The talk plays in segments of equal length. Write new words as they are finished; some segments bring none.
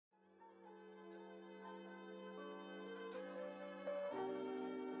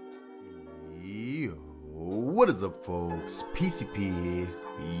What is up, folks? PCP,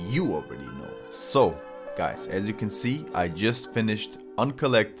 you already know. So, guys, as you can see, I just finished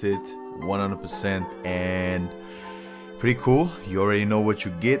uncollected 100% and pretty cool. You already know what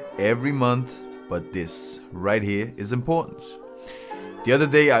you get every month, but this right here is important. The other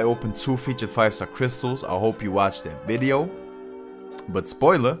day, I opened 2 featured 5-star crystals. I hope you watched that video. But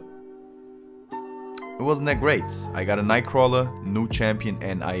spoiler, it wasn't that great. I got a Nightcrawler, new champion,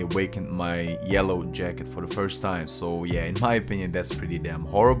 and I awakened my yellow jacket for the first time. So yeah, in my opinion, that's pretty damn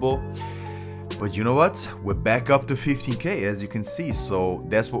horrible. But you know what? We're back up to 15k, as you can see. So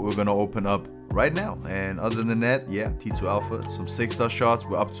that's what we're gonna open up right now. And other than that, yeah, T2 Alpha, some 6-star shots.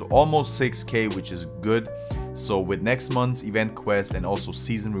 We're up to almost 6k, which is good. So with next month's event quest and also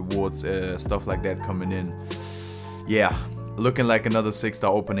season rewards, stuff like that coming in, yeah, looking like another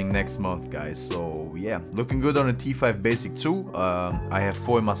 6-star opening next month, guys. So yeah, looking good on a T5 basic too. I have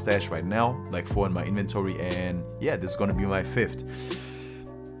 4 in my stash right now, like 4 in my inventory, and yeah, this is gonna be my 5th.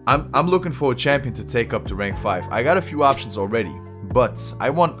 I'm looking for a champion to take up to rank 5. I got a few options already, but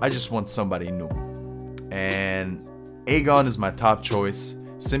I just want somebody new. And Aegon is my top choice.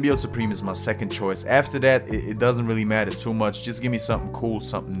 Symbiote Supreme is my second choice. After that, it doesn't really matter too much. Just give me something cool,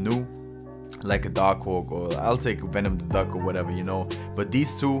 something new, like a Darkhawk, or I'll take Venom the Duck or whatever, you know. But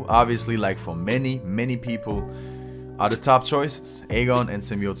these two, obviously, like for many people, are the top choices: Aegon and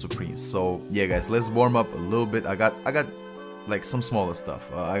Symbiote Supreme. So yeah, guys, let's warm up a little bit. I got like some smaller stuff.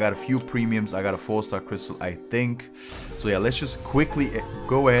 I got a few premiums. I got a 4-star crystal, I think. So yeah, let's just quickly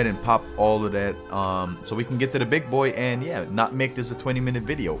go ahead and pop all of that, so we can get to the big boy and yeah, not make this a 20-minute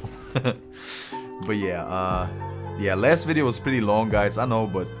video. But yeah, yeah, last video was pretty long, guys, I know,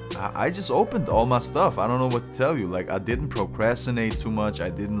 but I just opened all my stuff. I don't know what to tell you. Like, I didn't procrastinate too much.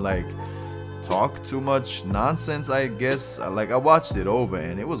 I didn't like talk too much nonsense, I guess. Like, I watched it over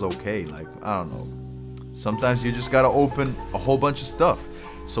and it was okay. Like, I don't know. Sometimes you just gotta open a whole bunch of stuff.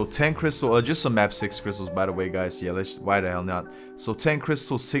 So 10 crystal, just some map 6 crystals, by the way, guys. Yeah, why the hell not? So 10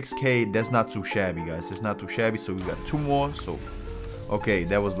 crystals, 6k, that's not too shabby, guys. That's not too shabby. So we got 2 more. So okay,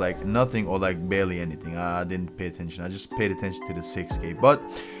 that was like nothing or like barely anything. I didn't pay attention. I just paid attention to the 6k. But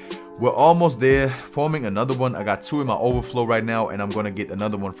we're almost there, forming another one. I got 2 in my overflow right now, and I'm gonna get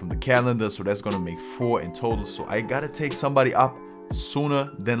another one from the calendar. So that's gonna make 4 in total. So I gotta take somebody up sooner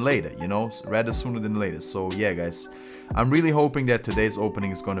than later, you know, rather sooner than later. So yeah, guys, I'm really hoping that today's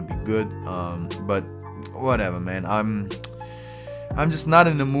opening is gonna be good. But whatever, man. I'm just not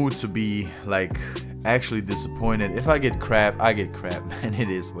in the mood to be like actually disappointed. If I get crap, I get crap, man. It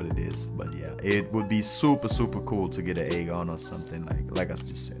is what it is. But yeah, it would be super cool to get an Aegon or something, like I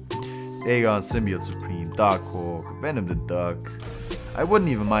just said. Aegon, Symbiote Supreme, Darkhawk, Venom the Duck. I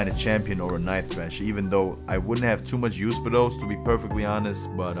wouldn't even mind a champion or a Night Thrasher, even though I wouldn't have too much use for those, to be perfectly honest.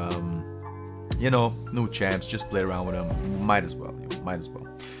 But you know, new champs, just play around with them. Might as well, you know, might as well.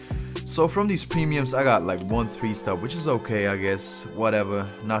 So from these premiums, I got like 1 3-star, which is okay, I guess. Whatever,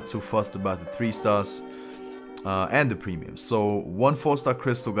 not too fussed about the 3 stars and the premiums. So 1 4-star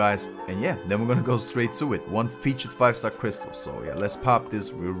crystal, guys, and yeah, then we're gonna go straight to it. 1 featured 5-star crystal. So yeah, let's pop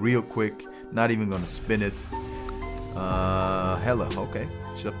this real quick. Not even gonna spin it. Hella, okay.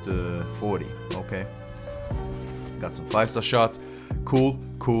 It's up to 40, okay. Got some 5-star shots. Cool.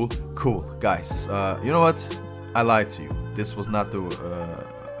 Guys, you know what? I lied to you. This was not the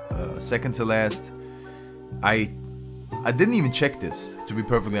second to last. I didn't even check this, to be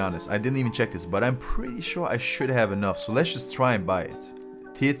perfectly honest. I didn't even check this, but I'm pretty sure I should have enough. So let's just try and buy it.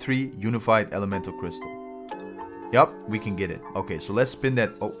 Tier 3 Unified Elemental Crystal. Yup, we can get it. Okay, so let's spin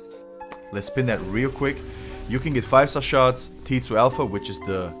that. Oh, let's spin that real quick. You can get 5-star shots, T2 Alpha, which is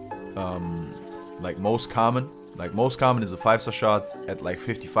the like most common. Like most common is the 5-star shots at like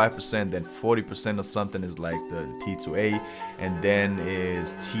 55%, then 40% or something is like the T2A, and then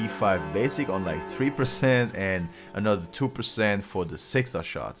is T5 basic on like 3%, and another 2% for the 6-star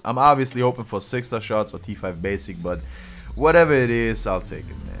shots. I'm obviously hoping for 6-star shots or T5 basic, but whatever it is, I'll take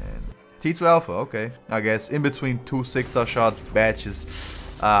it, man. T2 Alpha, okay, I guess in between 2 6-star shot batches.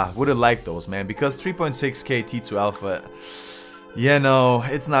 Would have liked those, man, because 3.6k T2 Alpha, yeah, no,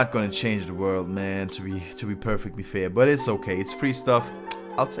 it's not gonna change the world, man, to be perfectly fair, but it's okay. It's free stuff.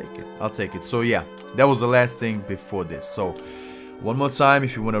 I'll take it. So yeah, that was the last thing before this. So one more time,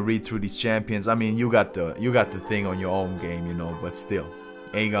 if you want to read through these champions, I mean, you got the thing on your own game, you know, but still,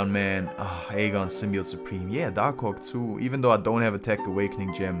 Aegon, man, Aegon, Symbiote Supreme, yeah, Darkhawk too. Even though I don't have a Tech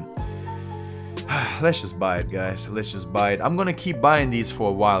Awakening gem, Let's just buy it, guys. Let's just buy it. I'm gonna keep buying these for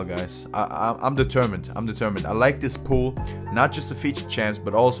a while, guys. I'm determined. I'm determined. I like this pool, not just the featured champs,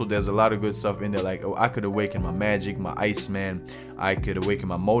 but also there's a lot of good stuff in there. Like, oh, I could awaken my Magic, my Iceman. I could awaken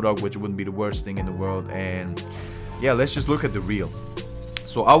my Modok, which wouldn't be the worst thing in the world. And yeah, let's just look at the reel.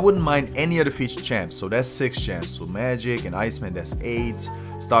 So I wouldn't mind any of the featured champs. So that's 6 champs. So Magic and Iceman, that's 8.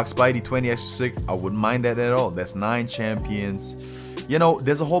 Stock Spidey, 20 extra 6. I wouldn't mind that at all. That's 9 champions. You know,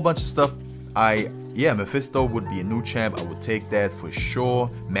 there's a whole bunch of stuff. Yeah, Mephisto would be a new champ. I would take that for sure.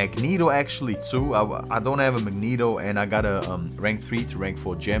 Magneto actually too. I don't have a Magneto, and I got a rank 3 to rank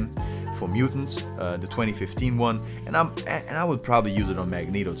 4 gem for mutants, the 2015 one, and I would probably use it on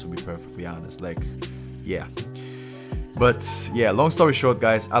Magneto, to be perfectly honest. Like, yeah. But yeah, long story short,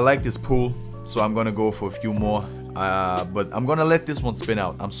 guys, I like this pool, so I'm gonna go for a few more. But I'm gonna let this one spin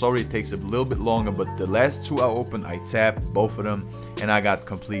out. I'm sorry it takes a little bit longer, but the last 2 I opened, I tapped both of them, and I got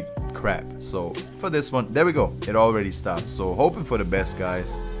complete crap. So for this one, there we go. It already stopped. So hoping for the best,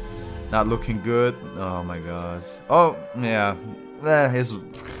 guys. Not looking good. Oh my god. Oh yeah.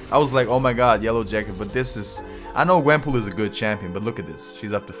 I was like, oh my god, Yellow Jacket. But this is, I know Gwenpool is a good champion, but look at this.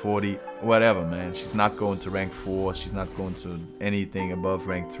 She's up to 40. Whatever, man. She's not going to rank 4. She's not going to anything above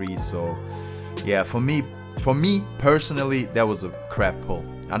rank 3. So yeah, for me personally, that was a crap pull.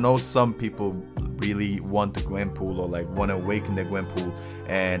 I know some people really want the Gwenpool, or like want to awaken the Gwenpool,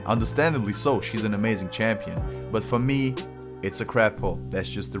 and understandably so. She's an amazing champion, but for me, it's a crap pull. That's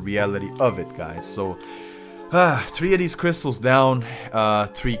just the reality of it, guys. So 3 of these crystals down,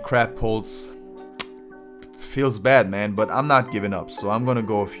 3 crap pulls. Feels bad, man, but I'm not giving up. So I'm gonna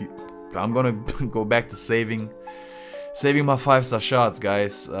go go back to saving my 5-star shards,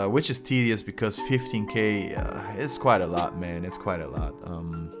 guys, which is tedious because 15k is quite a lot, man. It's quite a lot.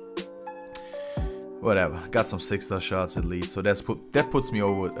 Whatever, got some 6-star shards at least, so that puts me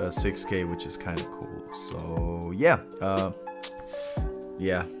over 6k, which is kind of cool. So yeah,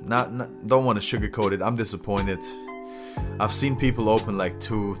 yeah, don't want to sugarcoat it. I'm disappointed. I've seen people open like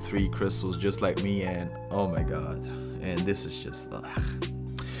 2-3 crystals just like me, and oh my god, and this is just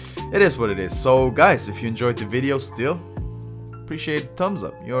it is what it is. So guys, if you enjoyed the video still, appreciate a thumbs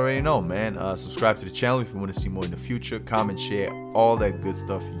up. You already know, man. Subscribe to the channel if you want to see more in the future. Comment, share, all that good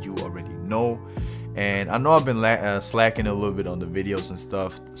stuff you already know. And I know I've been slacking a little bit on the videos and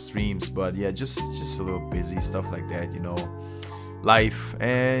stuff, streams, but yeah, just a little busy, stuff like that, you know, life.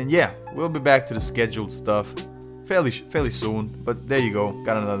 And yeah, we'll be back to the scheduled stuff fairly soon. But there you go,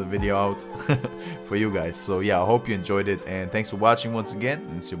 got another video out for you guys. So yeah, I hope you enjoyed it, and thanks for watching once again.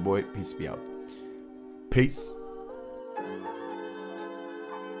 And it's your boy, Peace be out. Peace.